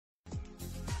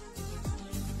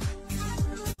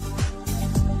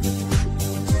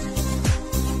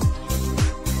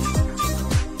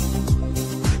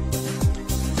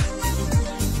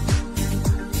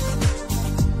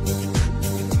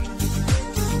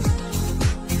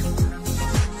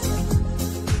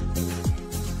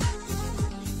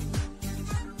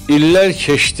İllər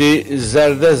keçdi,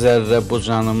 zərdə-zərdə bu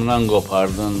canımdan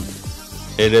qopardın.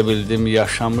 Elə bildim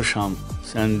yaşamışam,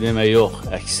 sən demə yox,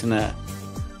 əksinə.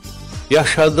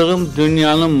 Yaşadığım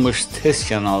dünyanınmış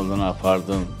tezkən aldın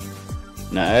apardın.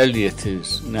 Nə əl yetir,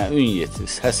 nə ün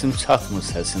yetir, səsim çatmır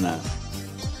səsinə.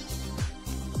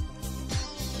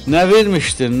 Nə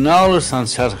vermişdin, nə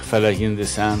alırsan çarx fələk indi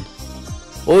sən?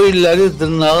 O illəri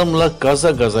dırnağımla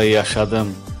qaza-qaza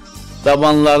yaşadım.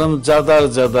 Dabanlarım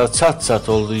cadar-cadar, çat-çat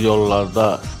oldu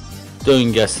yollarda.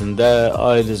 Döngəsində,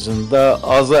 ayrıcında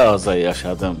aza-aza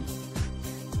yaşadım.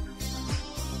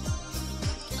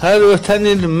 Hər ötən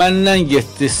il məndən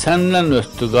getdi, səndən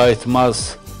ötdü qayıtmaz.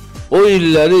 O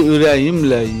illəri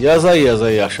ürəyimlə yaza-yaza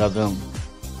yaşadım.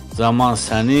 Zaman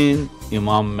sənin,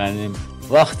 imam mənim,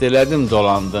 vaxt elədim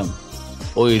dolandım.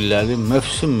 O illəri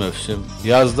mövsüm-mövsüm,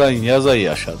 yazdan yaza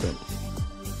yaşadım.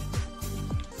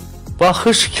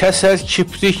 Baxış kəsər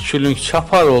kiprik külünk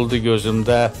çapar oldu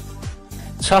gözümdə.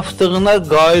 Çapdığına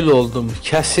qail oldum,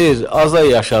 kəsir, aza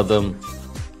yaşadım.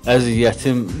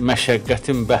 Əziyyətim,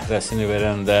 məşəqqətim bəhrəsini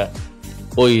verəndə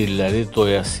o illəri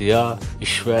doyasıya,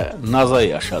 iş və naza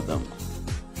yaşadım.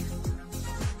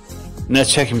 Nə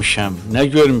çəkmişəm, nə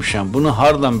görmüşəm, bunu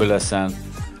hardan biləsən?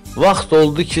 Vaxt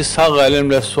oldu ki, sağ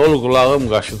əlimlə sol qulağım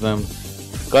qaşıdım.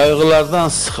 Qayğılardan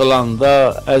sıxılanda,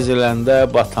 əziləndə,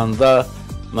 batanda,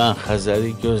 mən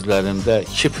xəzəri gözlərimdə,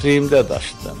 kipriyimdə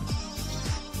daşıdım.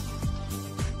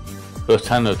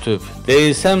 Ötən ötüb,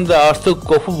 deyilsəm də artıq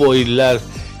qopub o illər,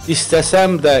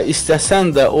 İstəsəm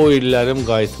də o illərim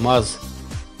qayıtmaz.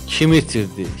 Kim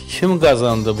itirdi, kim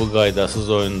qazandı bu qaydasız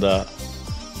oyunda?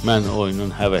 Mən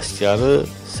oyunun həvəskarı,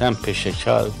 sən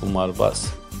peşəkar, qumarbaz.